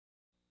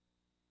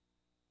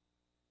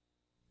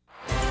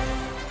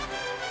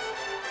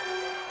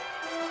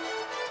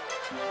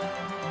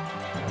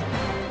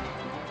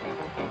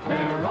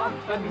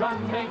and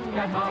running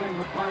at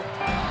Hollywood Park.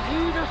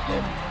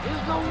 Peterson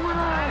is the winner.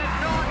 And it's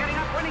still getting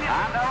up, winning it.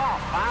 And they're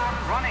off, bound,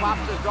 running. Fox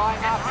is drawing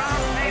up.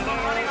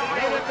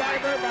 David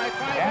driver by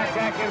 5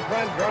 Jack in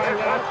front, drawing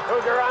up.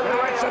 Krigger on the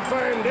Now it's rail.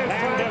 affirmed in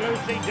front.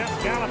 Lucy just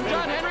galloping.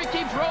 John Henry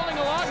keeps rolling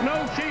along.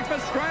 Snow Chief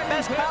is striding.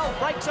 Best pal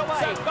breaks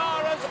away.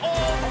 Savara's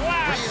all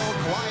black. Real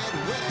quiet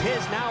win.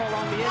 His now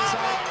along the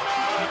inside.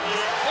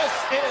 This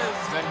is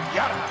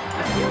Zenyatta.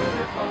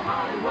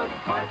 Hollywood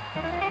Park.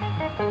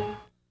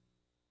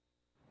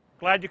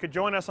 Glad you could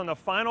join us on the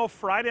final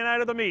Friday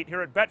night of the meet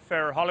here at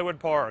Betfair Hollywood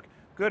Park.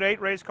 Good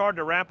 8-race card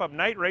to wrap up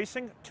night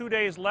racing. 2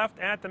 days left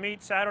at the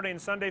meet, Saturday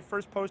and Sunday.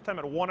 First post time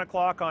at 1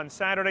 o'clock on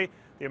Saturday.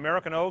 The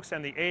American Oaks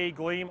and the A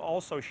Gleam.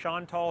 Also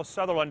Chantal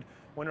Sutherland,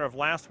 winner of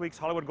last week's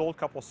Hollywood Gold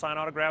Cup, will sign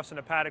autographs in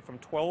the paddock from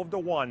 12 to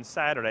 1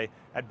 Saturday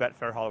at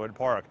Betfair Hollywood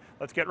Park.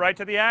 Let's get right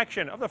to the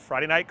action of the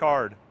Friday night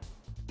card.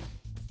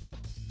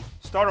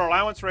 Starter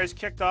allowance race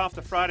kicked off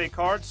the Friday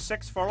card.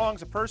 6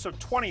 furlongs, a purse of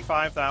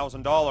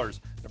 $25,000.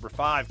 Number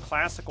 5,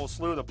 Classical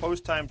Slew, the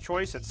post-time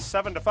choice at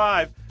 7 to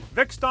 5.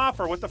 Vic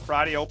Stauffer with the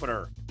Friday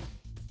opener.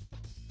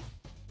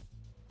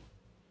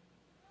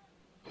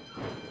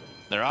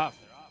 They're off.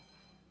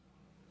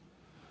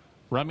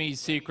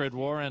 Rummy's Secret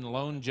War and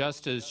Lone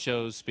Justice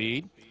shows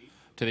speed.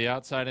 To the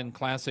outside in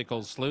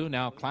Classical Slew.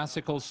 Now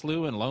Classical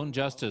Slew and Lone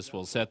Justice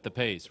will set the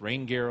pace.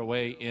 Rain Gear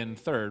away in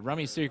third.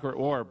 Rummy's Secret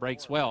War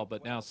breaks well,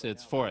 but now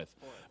sits fourth.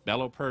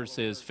 Bellow Purse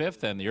is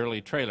fifth, and the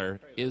early trailer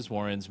is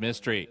Warren's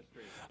Mystery.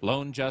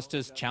 Lone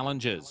Justice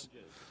challenges.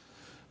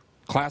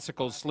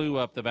 Classical Slew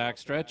up the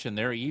backstretch, and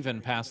they're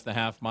even past the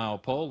half-mile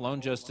pole.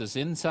 Lone Justice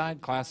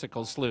inside,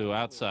 Classical Slew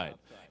outside.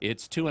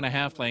 It's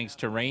 2.5 lengths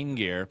to Rain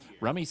Gear.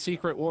 Rummy's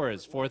Secret War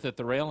is fourth at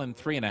the rail and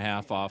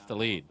 3.5 off the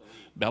lead.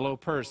 Bellow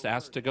Purse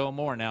asked to go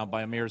more now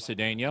by Amir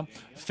Cedeno.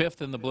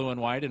 Fifth in the blue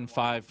and white and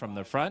 5 from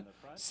the front.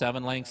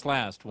 7 lengths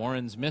last.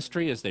 Warren's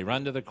Mystery as they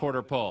run to the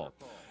quarter pole.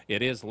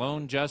 It is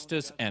Lone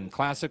Justice and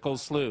Classical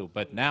Slew,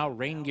 but now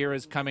Rain Gear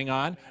is coming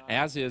on,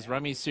 as is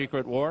Rummy's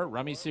Secret War.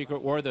 Rummy's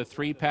Secret War, the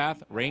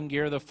 3-path, Rain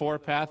Gear, the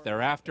 4-path.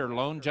 Thereafter,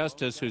 Lone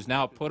Justice, who's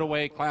now put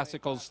away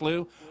Classical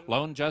Slew.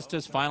 Lone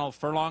Justice, final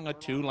furlong, a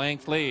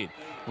 2-length lead.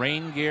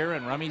 Rain Gear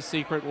and Rummy's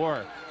Secret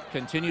War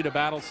continue to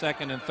battle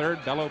second and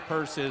third. Bellow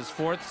Purse is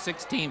fourth,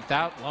 16th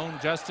out. Lone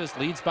Justice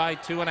leads by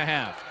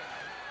 2.5.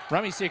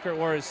 Rummy's Secret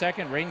War is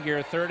second, Rain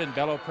Gear third, and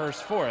Bellow Purse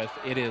fourth.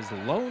 It is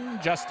Lone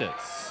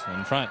Justice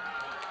in front.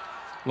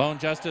 Lone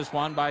Justice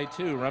won by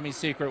 2. Rummy's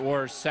Secret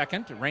War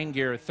second. Rain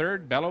Gear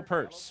third. Bellow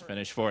Purse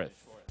finished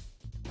fourth.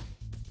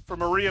 For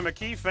Maria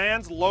McKee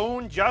fans,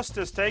 Lone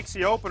Justice takes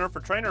the opener for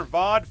trainer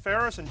Vod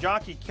Farris and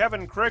jockey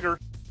Kevin Krigger.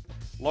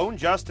 Lone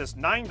Justice,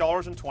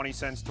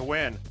 $9.20 to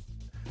win.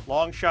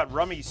 Long shot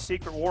Rummy's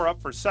Secret War up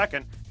for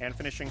second, and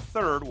finishing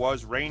third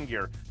was Rain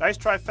Gear. Nice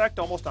trifecta,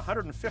 almost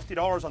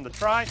 $150 on the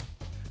try.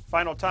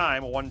 Final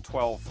time,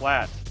 1:12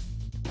 flat.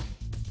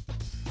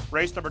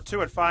 Race number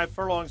 2 at 5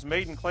 furlongs,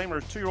 maiden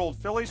claimers, 2-year-old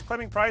fillies,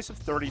 claiming price of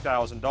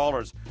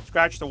 $30,000.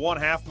 Scratch the 1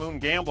 Half Moon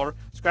Gambler,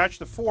 scratch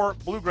the 4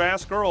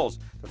 Bluegrass Girls.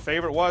 The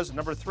favorite was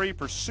number 3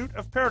 Pursuit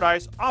of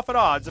Paradise, off at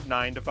odds of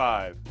 9 to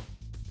 5.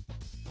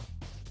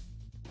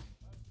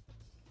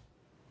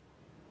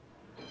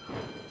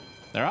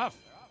 They're off.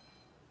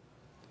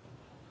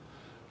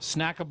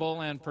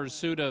 Snackable and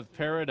Pursuit of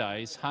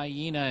Paradise,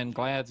 Hyena and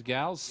Glad's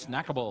Gals.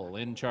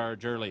 Snackable in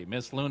charge early.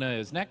 Miss Luna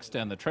is next,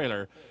 and the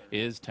trailer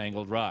is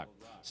Tangled Rock.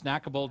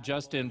 Snackable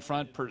just in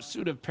front.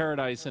 Pursuit of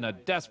Paradise in a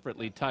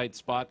desperately tight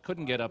spot.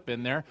 Couldn't get up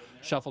in there.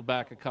 Shuffled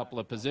back a couple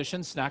of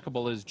positions.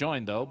 Snackable is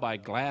joined, though, by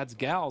Glad's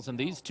Gals, and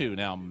these two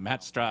now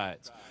match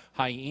strides.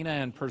 Hyena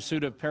and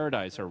Pursuit of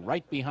Paradise are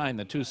right behind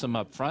the twosome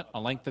up front,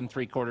 a length and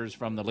 3/4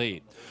 from the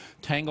lead.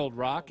 Tangled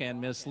Rock and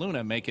Miss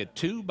Luna make it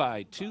 2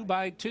 by 2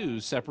 by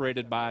 2,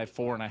 separated by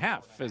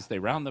 4.5 as they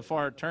round the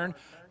far turn.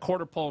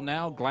 Quarter pole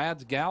now,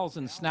 Glad's Gals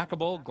and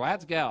Snackable.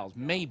 Glad's Gals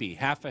maybe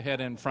half ahead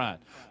in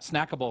front.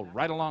 Snackable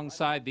right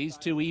alongside these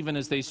two even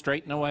as they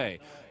straighten away.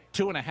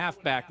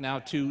 2.5 back now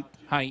to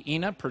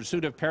Hyena.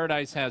 Pursuit of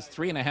Paradise has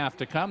 3.5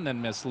 to come.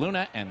 Then Miss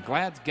Luna and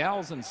Glad's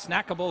Gals and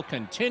Snackable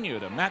continue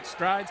to match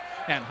strides.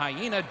 And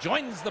Hyena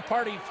joins the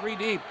party 3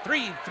 deep.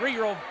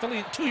 2-year-old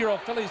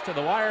fillies to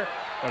the wire.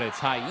 But it's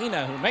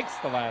Hyena who makes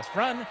the last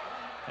run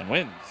and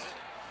wins.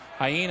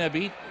 Hyena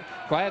beat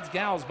Glad's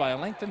Gals by a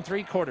length and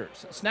 3/4.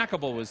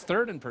 Snackable was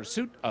third and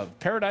Pursuit of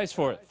Paradise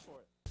fourth.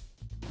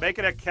 Make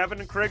it a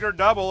Kevin Krigger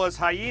double as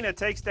Hyena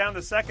takes down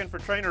the second for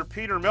trainer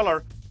Peter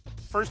Miller.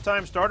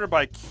 First-time starter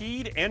by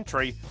keyed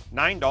entry,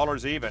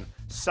 $9 even.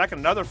 Second,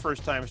 another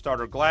first-time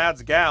starter,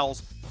 Glad's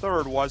Gals.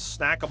 Third was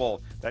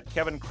Snackable. That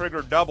Kevin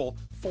Krigger double,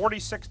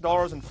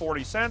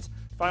 $46.40.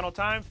 Final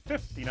time,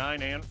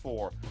 59 and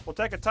 4. We'll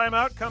take a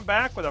timeout, come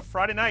back with a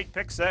Friday night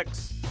pick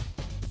 6.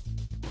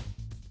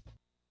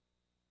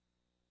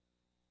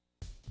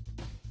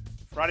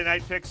 Friday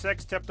night pick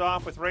 6 tipped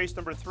off with race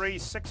number 3,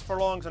 6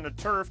 furlongs on the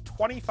turf,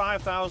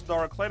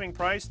 $25,000 claiming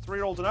price,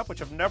 3-year-olds and up, which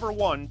have never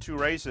won 2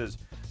 races.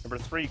 Number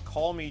 3,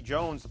 Call Me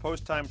Jones, the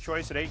post-time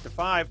choice at 8 to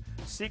 5.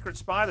 Secret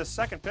Spy, the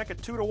second pick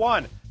at 2 to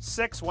 1.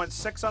 6 went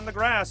 6 on the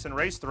grass in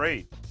race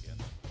 3.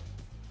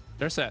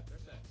 They're set.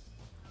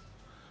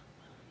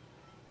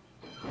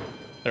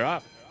 They're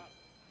off.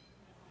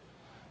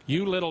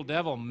 You Little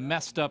Devil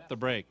messed up the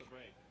break.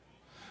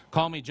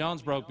 Call Me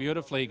Jones broke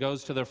beautifully,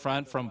 goes to the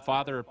front from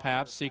Father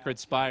Pap's Secret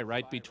Spy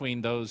right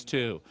between those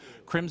two.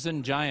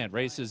 Crimson Giant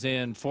races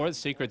in fourth.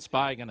 Secret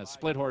Spy going to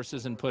split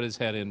horses and put his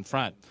head in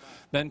front.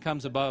 Then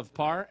comes Above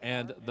Par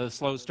and the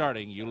slow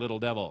starting You Little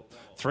Devil.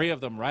 Three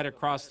of them right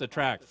across the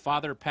track.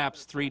 Father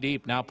Pap's 3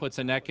 deep now puts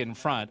a neck in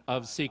front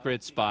of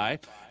Secret Spy.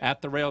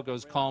 At the rail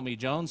goes Call Me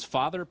Jones.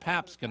 Father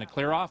Pap's going to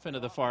clear off into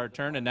the far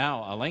turn, and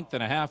now a length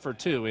and a half or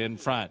two in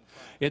front.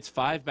 It's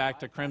 5 back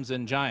to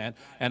Crimson Giant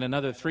and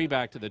another 3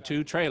 back to the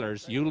 2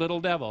 trailers, You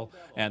Little Devil,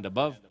 and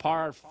Above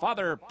Par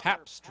Father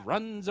Pabst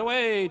runs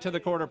away to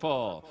the quarter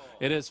pole.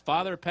 It is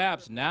Father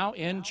Pabst now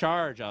in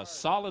charge, a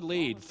solid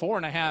lead,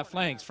 4.5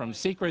 lengths from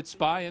Secret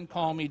Spy and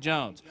Call Me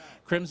Jones.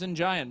 Crimson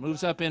Giant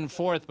moves up in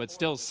fourth, but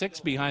still 6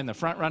 behind the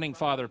front-running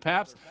Father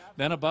Pabst.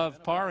 Then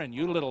Above Par and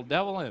You Little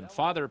Devil, and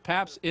Father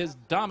Pabst is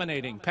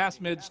dominating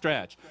past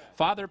mid-stretch.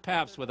 Father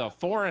Pabst with a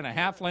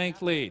 4.5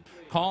 length lead.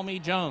 Call Me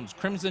Jones,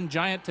 Crimson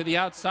Giant to the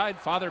outside.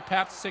 Father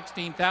Pabst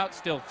 16th out,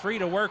 still 3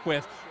 to work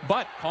with.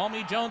 But Call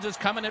Me Jones is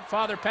coming at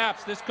Father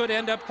Pabst. This could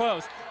end up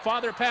close.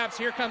 Father Pabst,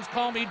 here comes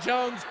Call Me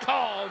Jones.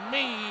 Call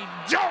Me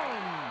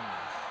Jones!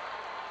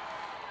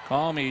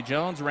 Call Me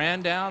Jones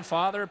ran down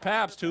Father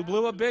Pabst, who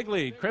blew a big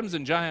lead.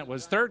 Crimson Giant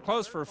was third,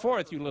 close for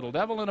fourth. You Little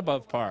Devil and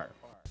Above Par.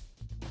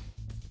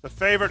 The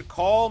favorite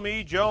Call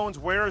Me Jones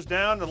wears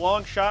down the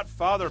long shot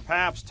Father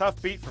Pabst.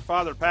 Tough beat for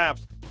Father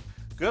Pabst.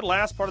 Good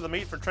last part of the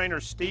meet for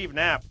trainer Steve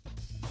Knapp.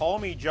 Call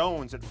Me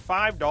Jones at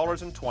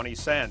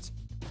 $5.20.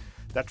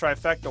 That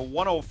trifecta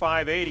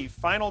 105.80.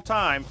 Final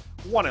time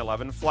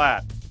 111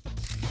 flat.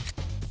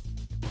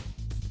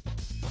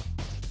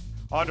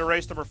 On to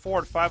race number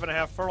 4 at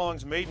 5.5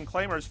 furlongs. Maiden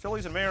Claimers,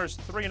 fillies and mares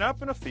 3 and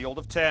up in a field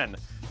of 10.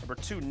 Number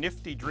 2,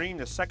 Nifty Dream,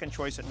 the second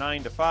choice at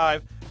 9 to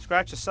 5.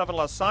 Scratch the 7,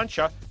 La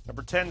Sancha.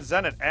 Number 10,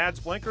 Zenit, adds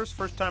blinkers.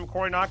 First time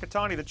Corey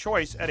Nakatani, the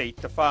choice at 8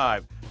 to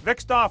 5.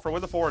 Vic Stauffer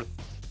with the 4th.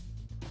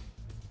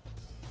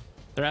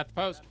 They're at the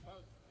post.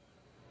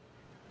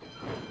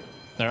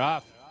 They're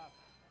off.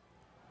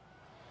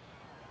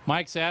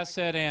 Mike's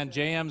Asset and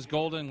JM's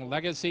Golden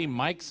Legacy.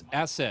 Mike's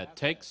Asset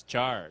takes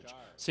charge.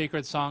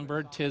 Secret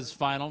Songbird, Tis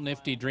Final,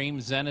 Nifty Dream,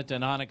 Zenit,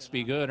 and Onyx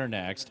Be Good are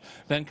next.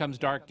 Then comes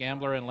Dark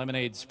Gambler and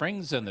Lemonade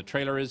Springs, and the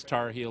trailer is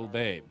Tar Heel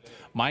Babe.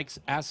 Mike's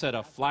Asset,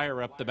 a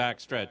flyer up the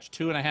backstretch.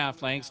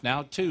 2.5 lengths,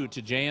 now 2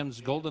 to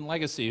JM's Golden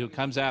Legacy, who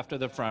comes after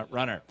the front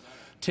runner.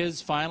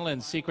 Tis Final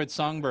and Secret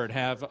Songbird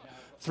have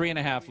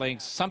 3.5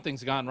 lengths.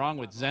 Something's gone wrong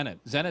with Zenit.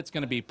 Zenit's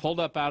going to be pulled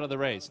up out of the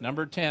race.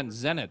 Number 10,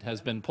 Zenit, has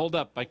been pulled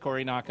up by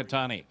Corey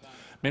Nakatani.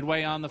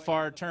 Midway on the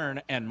far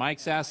turn, and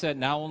Mike's Asset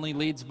now only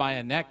leads by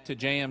a neck to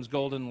JM's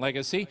Golden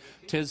Legacy.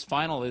 Tis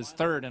Final is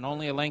third and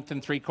only a length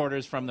and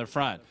 3/4 from the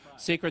front.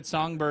 Secret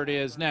Songbird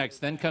is next.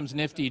 Then comes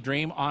Nifty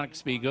Dream,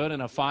 Onyx Be Good,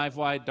 and a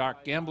 5-wide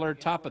Dark Gambler.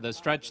 Top of the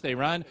stretch they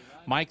run.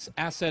 Mike's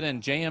Asset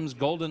and JM's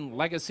Golden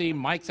Legacy.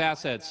 Mike's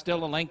Asset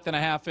still a length and a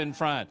half in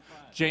front.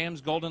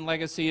 JM's Golden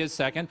Legacy is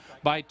second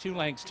by 2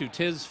 lengths to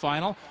Tis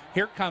Final.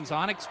 Here comes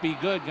Onyx Be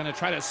Good, going to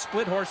try to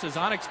split horses.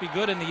 Onyx Be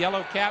Good in the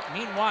yellow cap.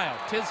 Meanwhile,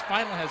 Tis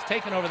Final has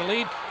taken over the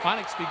lead.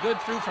 Onyx Be Good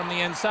through from the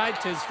inside.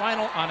 Tis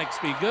Final, Onyx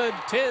Be Good,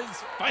 Tis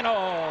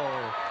Final.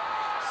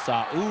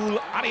 Saul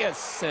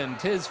Arias and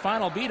Tis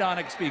Final beat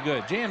Onyx Be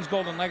Good. JM's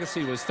Golden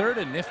Legacy was third,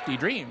 and Nifty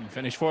Dream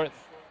finished fourth.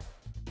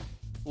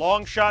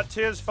 Long shot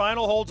Tis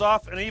Final holds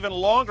off an even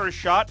longer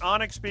shot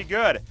Onyx Be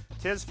Good.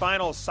 Tis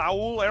Final,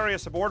 Saul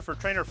Arias aboard for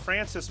trainer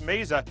Francis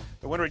Meza.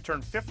 The winner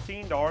returned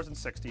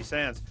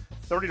 $15.60.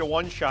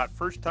 30-1 shot.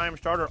 First time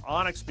starter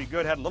Onyx Be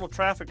Good had a little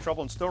traffic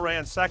trouble and still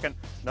ran second.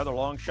 Another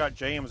long shot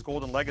JM's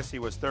Golden Legacy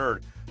was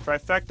third.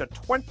 Trifecta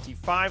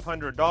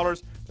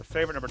 $2,500. The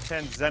favorite number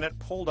 10 Zenit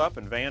pulled up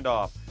and vanned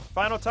off.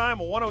 Final time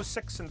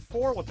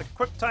 106.4 with a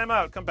quick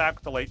timeout. Come back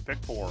with the late pick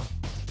 4.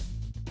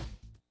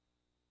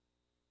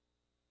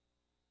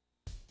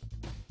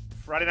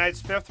 Friday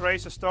night's 5th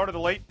race, the start of the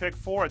late pick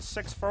 4 at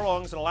 6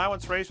 furlongs, an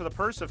allowance race with a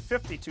purse of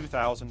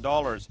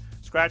 $52,000.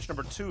 Scratch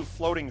number 2,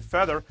 Floating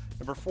Feather.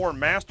 Number 4,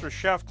 Master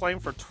Chef,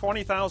 claimed for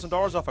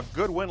 $20,000 off a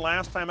good win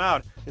last time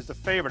out, is the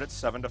favorite at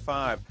 7 to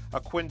 5.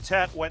 A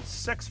quintet went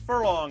 6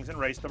 furlongs in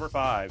race number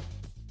 5.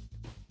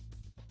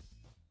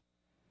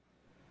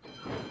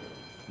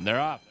 They're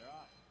off.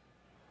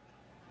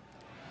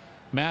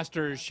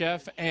 Master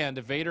Chef and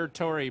Vader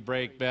Tory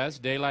break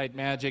best. Daylight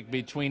Magic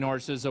between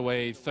horses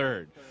away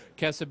third.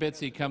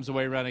 Kesabitsi comes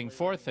away running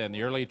fourth, and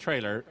the early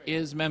trailer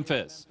is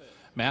Memphis.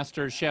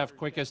 Master Chef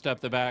quickest up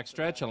the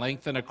backstretch, a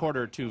length and a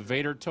quarter to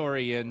Vader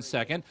Tory in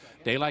second.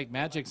 Daylight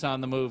Magic's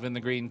on the move in the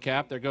green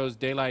cap. There goes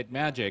Daylight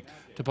Magic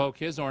to poke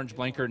his orange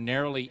blinker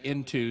narrowly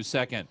into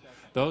second.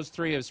 Those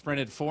three have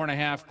sprinted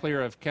 4.5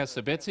 clear of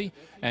Kesabitsi,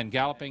 and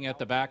galloping at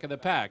the back of the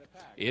pack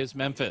is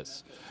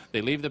Memphis.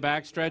 They leave the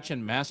backstretch,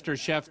 and Master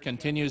Chef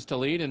continues to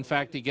lead. In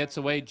fact, he gets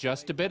away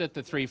just a bit at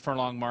the 3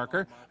 furlong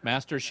marker.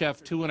 Master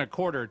Chef 2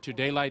 1/4 to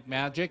Daylight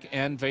Magic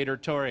and Vader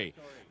Tory.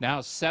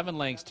 Now 7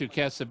 lengths to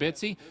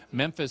Kesabitsi.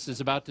 Memphis is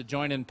about to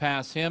join and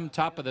pass him.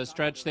 Top of the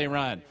stretch they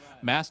run.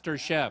 Master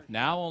Chef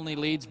now only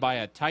leads by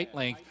a tight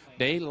length.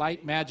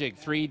 Daylight Magic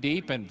 3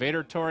 deep, and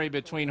Vader Tory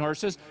between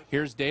horses.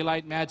 Here's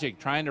Daylight Magic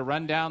trying to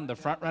run down the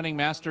front-running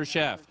Master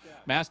Chef.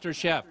 Master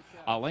Chef,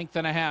 a length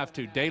and a half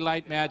to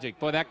Daylight Magic.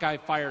 Boy, that guy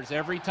fires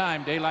every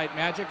time, Daylight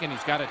Magic, and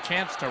he's got a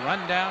chance to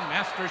run down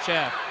Master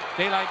Chef.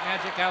 Daylight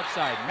Magic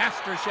outside,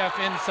 Master Chef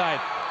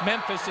inside.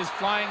 Memphis is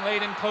flying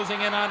late and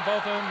closing in on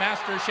both of them.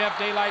 Master Chef,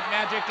 Daylight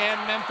Magic,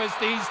 and Memphis,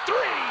 these 3.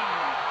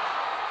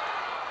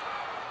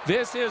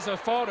 This is a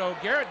photo.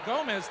 Garrett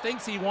Gomez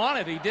thinks he won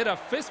it. He did a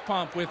fist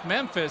pump with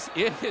Memphis.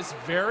 It is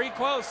very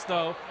close,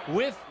 though,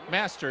 with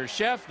Master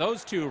Chef.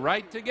 Those two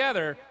right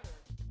together.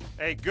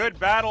 A good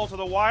battle to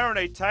the wire and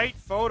a tight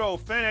photo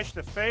finish.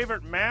 The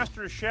favorite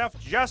Master Chef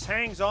just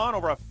hangs on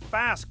over a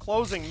fast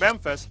closing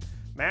Memphis.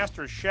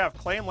 Master Chef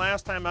claimed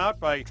last time out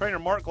by trainer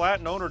Mark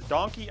Glatton, owner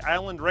Donkey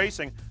Island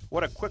Racing.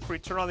 What a quick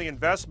return on the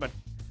investment.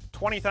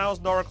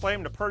 $20,000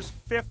 claim to purse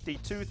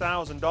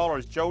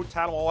 $52,000. Joe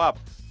Talamo up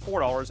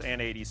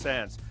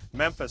 $4.80.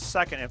 Memphis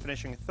second and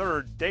finishing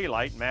third,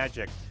 Daylight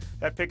Magic.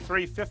 That pick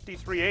 3,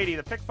 $53.80.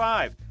 The pick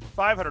 5,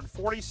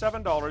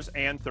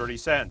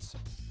 $547.30.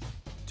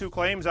 2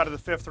 claims out of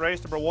the 5th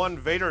race. Number 1,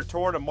 Vader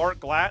Tour to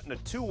Mark Glatton, a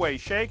 2-way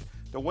shake.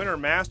 The winner,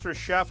 Master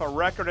Chef, a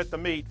record at the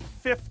meet.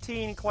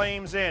 15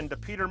 claims in to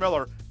Peter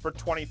Miller for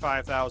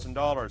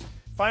 $25,000.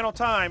 Final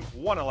time,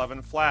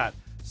 111 flat.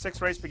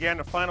 6th race began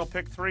to final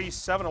pick 3,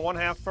 7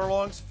 1/2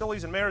 furlongs.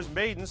 Fillies and mares,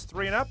 maidens,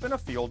 3 and up in a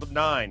field of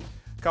 9.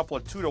 A couple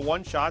of 2 to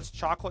 1 shots,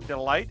 Chocolate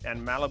Delight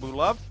and Malibu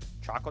Love.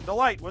 Chocolate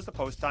Delight was the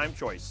post-time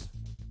choice.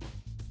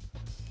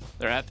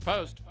 They're at the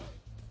post.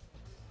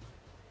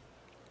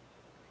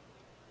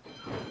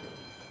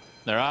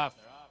 They're off.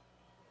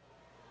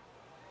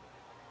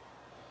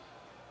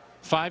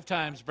 5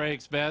 times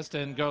breaks best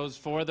and goes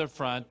for the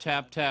front.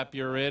 Tap Tap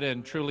You're It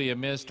and Truly a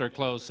Mist are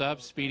close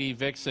up. Speedy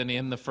Vixen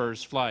in the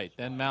first flight.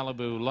 Then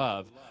Malibu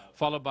Love,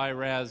 followed by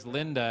Raz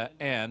Linda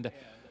and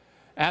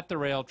At the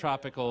Rail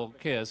Tropical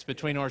Kiss.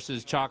 Between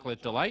horses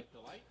Chocolate Delight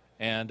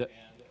and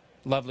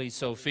Lovely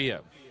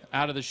Sophia.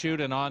 Out of the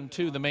chute and on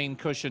to the main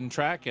cushion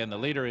track, and the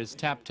leader is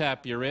Tap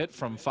Tap You're It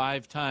from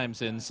 5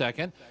 times in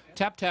second.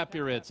 Tap Tap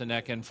You're It's a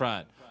neck in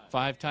front.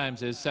 5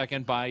 times is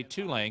second by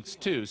 2 lengths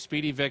to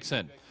Speedy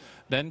Vixen.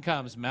 Then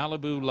comes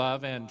Malibu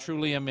Love and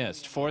Truly a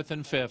Mist, 4th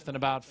and 5th and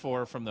about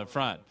 4 from the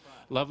front.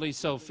 Lovely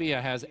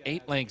Sophia has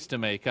 8 lengths to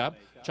make up.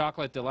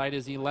 Chocolate Delight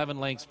is 11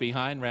 lengths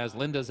behind.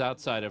 Razlinda's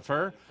outside of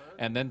her.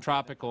 And then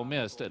Tropical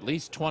Mist, at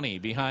least 20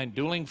 behind.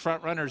 Dueling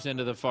front runners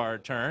into the far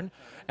turn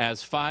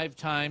as 5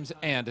 times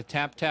and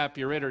Tap Tap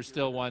You're It are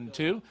still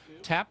 1-2.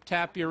 Tap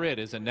Tap You're It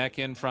is a neck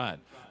in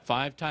front.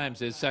 5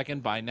 times is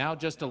second by now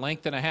just a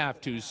length and a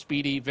half to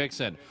Speedy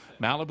Vixen.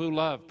 Malibu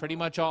Love pretty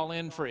much all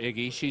in for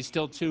Iggy. She's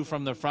still 2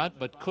 from the front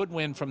but could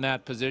win from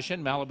that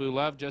position. Malibu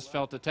Love just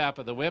felt the tap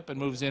of the whip and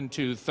moves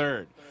into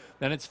third.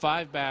 Then it's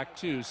 5 back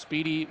to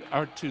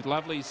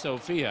Lovely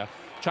Sophia.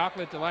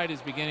 Chocolate Delight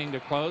is beginning to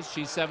close.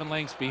 She's 7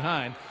 lengths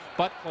behind,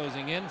 but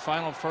closing in.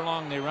 Final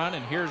furlong they run,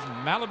 and here's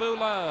Malibu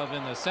Love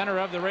in the center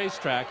of the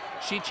racetrack.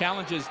 She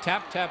challenges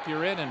Tap Tap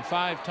You're In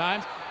 5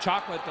 times.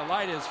 Chocolate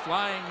Delight is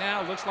flying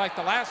now. Looks like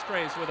the last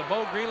race with a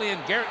Bo Greeley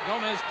and Garrett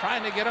Gomez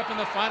trying to get up in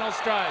the final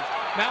strides.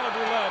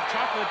 Malibu Love,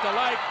 Chocolate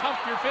Delight, pump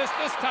your fist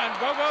this time.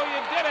 Go, go,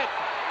 you did it.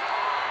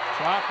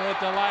 Chocolate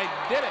Delight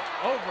did it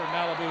over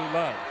Malibu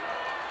Love.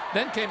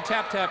 Then came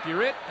Tap Tap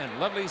You're It and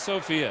Lovely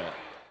Sophia.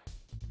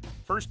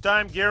 First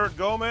time Garrett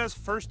Gomez,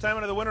 first time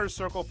into the winner's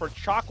circle for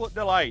Chocolate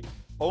Delight.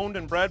 Owned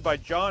and bred by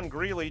John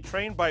Greeley,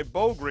 trained by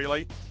Bo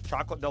Greeley.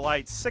 Chocolate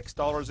Delight,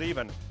 $6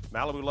 even.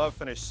 Malibu Love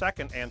finished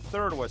second, and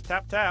third was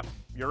Tap Tap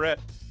You're It.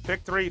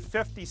 Pick 3,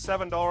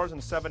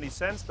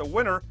 $57.70. The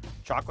winner,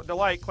 Chocolate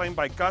Delight, claimed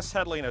by Gus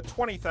Headley in a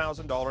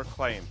 $20,000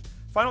 claim.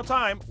 Final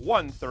time,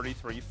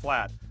 133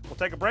 flat. We'll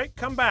take a break,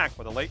 come back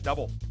with a late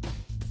double.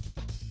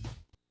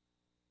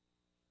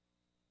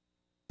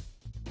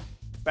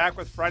 Back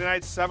with Friday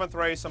night's 7th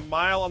race, a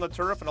mile on the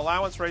turf, an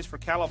allowance race for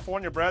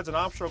California breds, an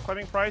offshore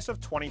claiming price of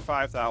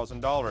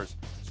 $25,000.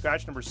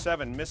 Scratch number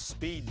 7, Miss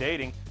Speed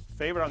Dating,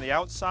 favorite on the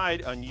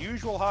outside,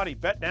 Unusual Hottie,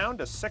 bet down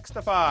to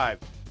 6-5.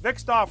 Vic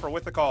Stauffer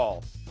with the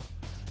call.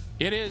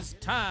 It is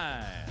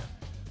time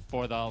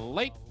for the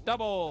late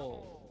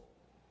double.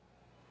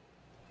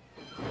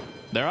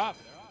 They're off.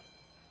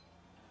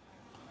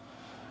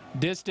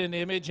 Distant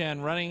Image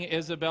and Running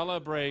Isabella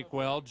break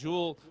well.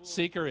 Jewel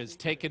Seeker is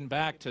taken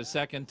back to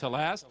second to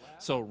last,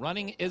 so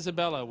Running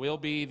Isabella will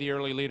be the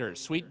early leader.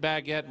 Sweet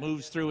Baguette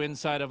moves through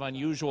inside of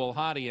Unusual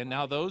Hottie, and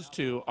now those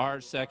two are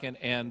second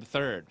and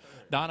third.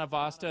 Donna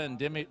Vasta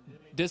and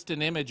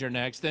Distant Image are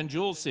next, then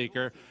Jewel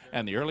Seeker,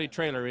 and the early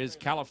trailer is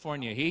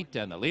California Heat,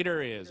 and the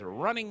leader is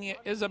Running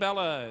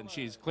Isabella, and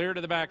she's clear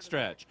to the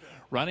backstretch.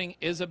 Running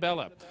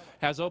Isabella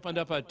has opened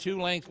up a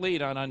 2-length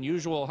lead on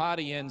Unusual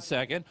Hottie in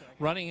second.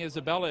 Running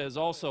Isabella is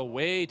also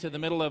way to the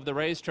middle of the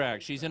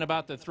racetrack. She's in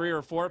about the 3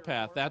 or 4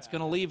 path. That's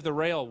going to leave the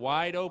rail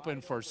wide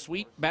open for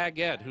Sweet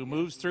Baguette, who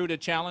moves through to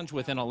challenge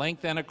within a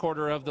length and a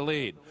quarter of the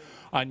lead.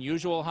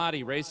 Unusual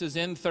Hottie races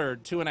in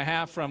third,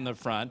 2.5 from the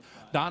front.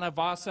 Donna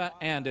Vasa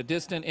and A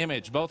Distant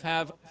Image both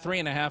have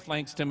 3.5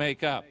 lengths to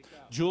make up.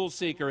 Jewel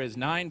Seeker is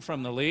 9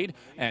 from the lead,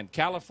 and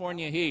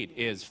California Heat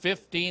is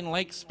 15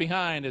 lengths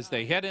behind as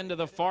they head into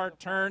the far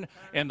turn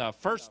in the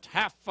first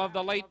half of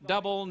the late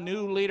double.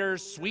 New leader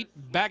Sweet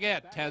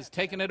Baguette has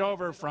taken it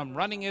over from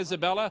Running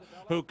Isabella,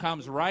 who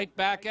comes right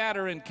back at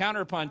her in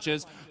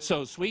counterpunches.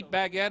 So Sweet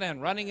Baguette and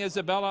Running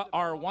Isabella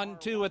are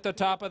 1-2 at the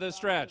top of the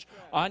stretch.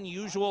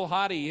 Unusual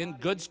Hottie in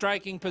good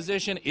striking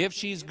position if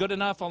she's good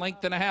enough, a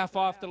length and a half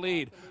off the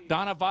lead.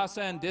 Donna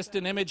Vasa and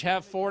Distant Image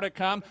have 4 to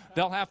come.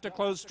 They'll have to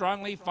close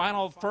strongly.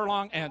 Final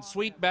Furlong and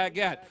Sweet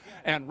Baguette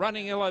and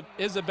Running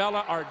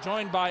Isabella are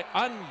joined by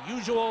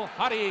Unusual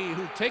Hottie,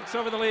 who takes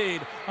over the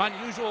lead.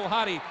 Unusual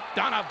Hottie,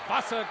 Donna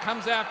Vasa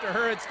comes after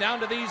her. It's down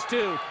to these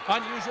two.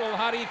 Unusual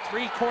Hottie,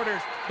 3/4.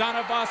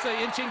 Donna Vasa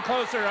inching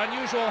closer.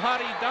 Unusual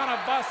Hottie,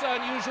 Donna Vasa,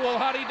 Unusual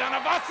Hottie,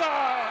 Donna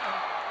Vasa.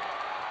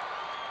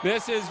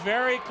 This is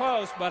very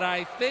close, but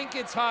I think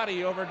it's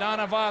Hottie over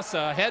Donna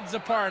Vasa. Heads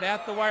apart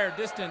at the wire.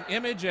 Distant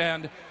Image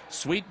and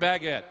Sweet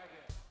Baguette.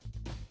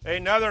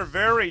 Another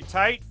very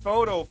tight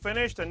photo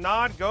finish. The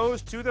nod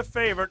goes to the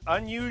favorite,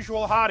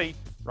 Unusual Hottie.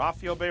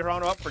 Rafael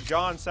Bejarano up for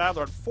John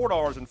Sadler at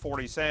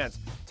 $4.40.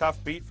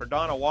 Tough beat for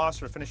Donna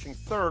Wasser. Finishing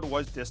third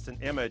was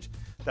Distant Image.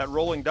 That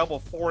rolling double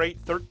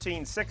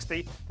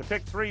 4-8-13-60. The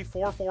pick 3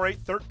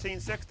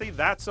 4-4-8-13-60.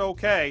 That's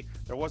okay.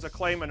 There was a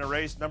claim in the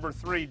race. Number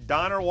 3,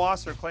 Donna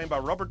Wasser, claimed by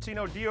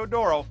Robertino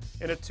Diodoro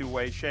in a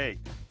 2-way shake.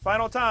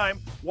 Final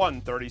time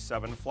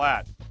 1:37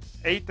 flat.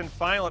 8th and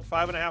final at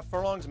 5.5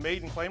 furlongs.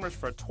 Maiden claimers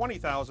for a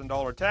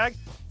 $20,000 tag.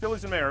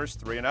 Fillies and Mares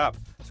 3 and up.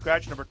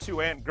 Scratch number 2,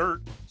 Aunt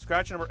Gert.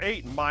 Scratch number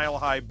 8, Mile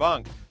High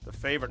Bunk. The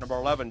favorite, number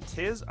 11,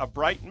 Tis a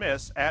Bright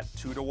Miss at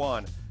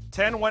 2-1.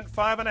 10 went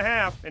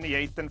 5.5 in the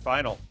 8th and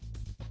final.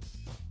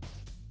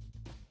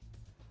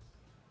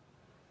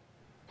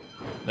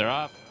 They're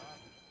off.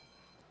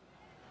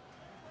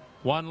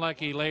 One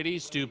Lucky Lady,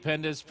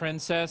 Stupendous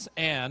Princess,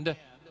 and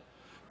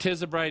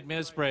Tis a Bright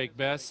Miss break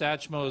best.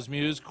 Satchmo's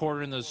Muse,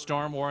 Quarter in the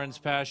Storm, Warren's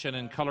Passion,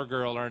 and Color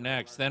Girl are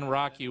next. Then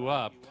Rock You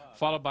Up,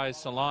 followed by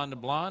Salon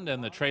Blonde,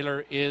 and the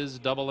trailer is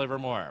Double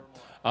Livermore.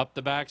 Up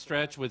the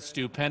backstretch with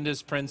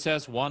Stupendous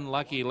Princess, One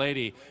Lucky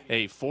Lady,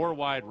 a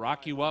 4-wide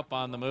Rock You Up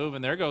on the move,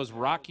 and there goes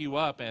Rock You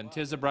Up and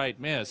Tis a Bright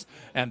Miss,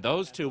 and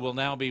those two will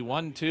now be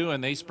 1-2,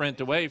 and they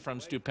sprint away from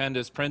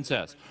Stupendous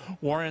Princess.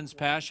 Warren's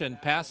Passion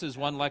passes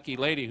One Lucky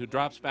Lady, who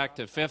drops back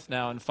to 5th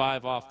now and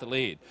 5 off the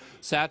lead.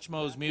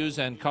 Satchmo's Muse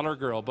and Color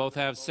Girl both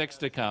have 6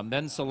 to come.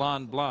 Then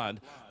Salon Blonde,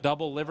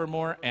 Double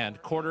Livermore,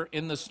 and Quarter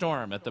in the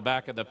Storm at the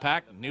back of the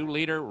pack. New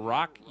leader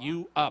Rock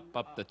You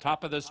Up the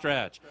top of the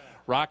stretch.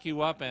 Rock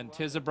You Up and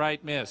Tis a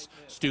Bright Miss.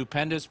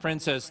 Stupendous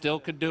Princess still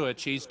could do it.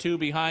 She's 2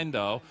 behind,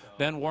 though.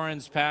 Then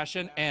Warren's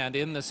Passion, and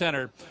in the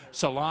center,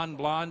 Salon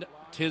Blonde.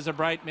 Tis a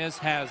Bright Miss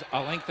has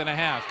a length and a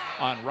half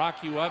on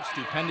Rock You Up.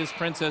 Stupendous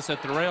Princess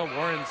at the rail.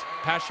 Warren's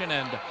Passion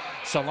and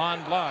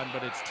Salon Blonde,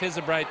 but it's Tis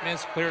a Bright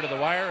Miss clear to the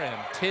wire,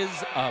 and Tis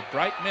a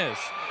Bright Miss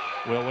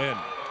will win.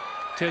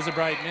 Tis a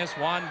Bright Miss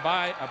won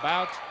by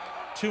about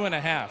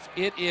 2.5.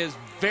 It is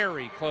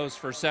very close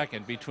for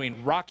second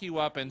between Rock You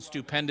Up and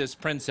Stupendous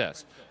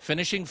Princess.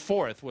 Finishing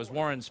 4th was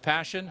Warren's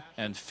Passion,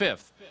 and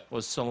 5th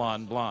was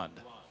Salon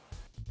Blonde.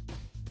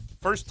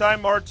 First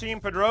time Martine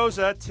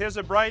Pedrosa, Tis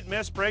a Bright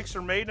Miss breaks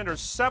her maiden in her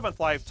 7th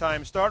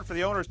lifetime start for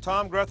the owners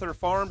Tom Grether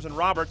Farms and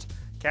Roberts.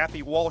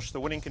 Kathy Walsh, the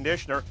winning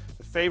conditioner.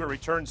 The favorite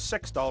returns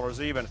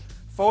 $6 even.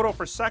 Photo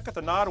for second.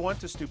 The nod went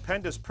to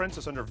Stupendous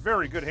Princess under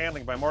very good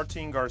handling by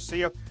Martine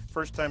Garcia.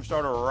 First time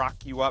starter Rock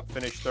You Up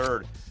finished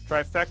 3rd.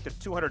 Trifecta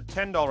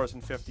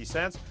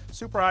 $210.50.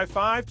 Super High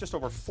 5, just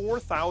over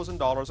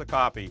 $4,000 a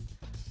copy.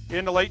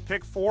 In the late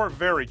pick 4,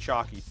 very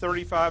chalky,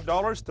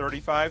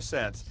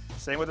 $35.35.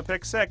 Same with the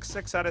pick 6,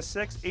 6 out of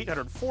 6,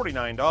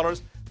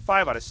 $849.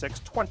 5 out of 6,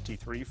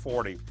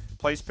 $23.40.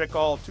 Place pick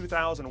all,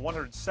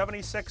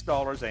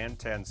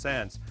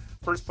 $2,176.10.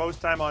 First post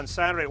time on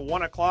Saturday at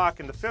 1 o'clock.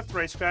 In the 5th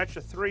race, scratch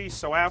a 3,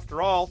 So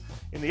After All.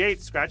 In the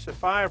 8th, scratch a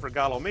 5,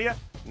 Regalo Mia.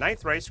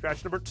 9th race,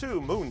 scratch number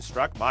 2,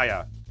 Moonstruck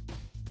Maya.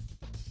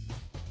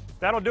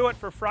 That'll do it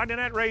for Friday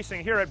Night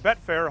Racing here at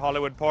Betfair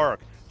Hollywood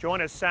Park.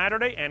 Join us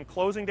Saturday and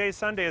closing day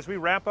Sunday as we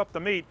wrap up the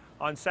meet.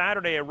 On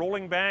Saturday, a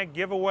rolling bag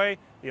giveaway,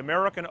 the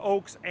American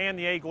Oaks and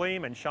the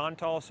A-Gleam, and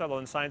Chantal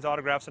Sutherland signs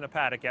autographs in a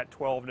paddock at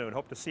 12 noon.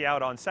 Hope to see you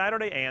out on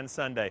Saturday and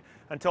Sunday.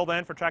 Until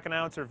then, for track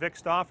announcer Vic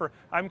Stauffer,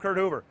 I'm Kurt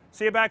Hoover.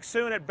 See you back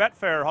soon at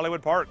Betfair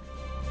Hollywood Park.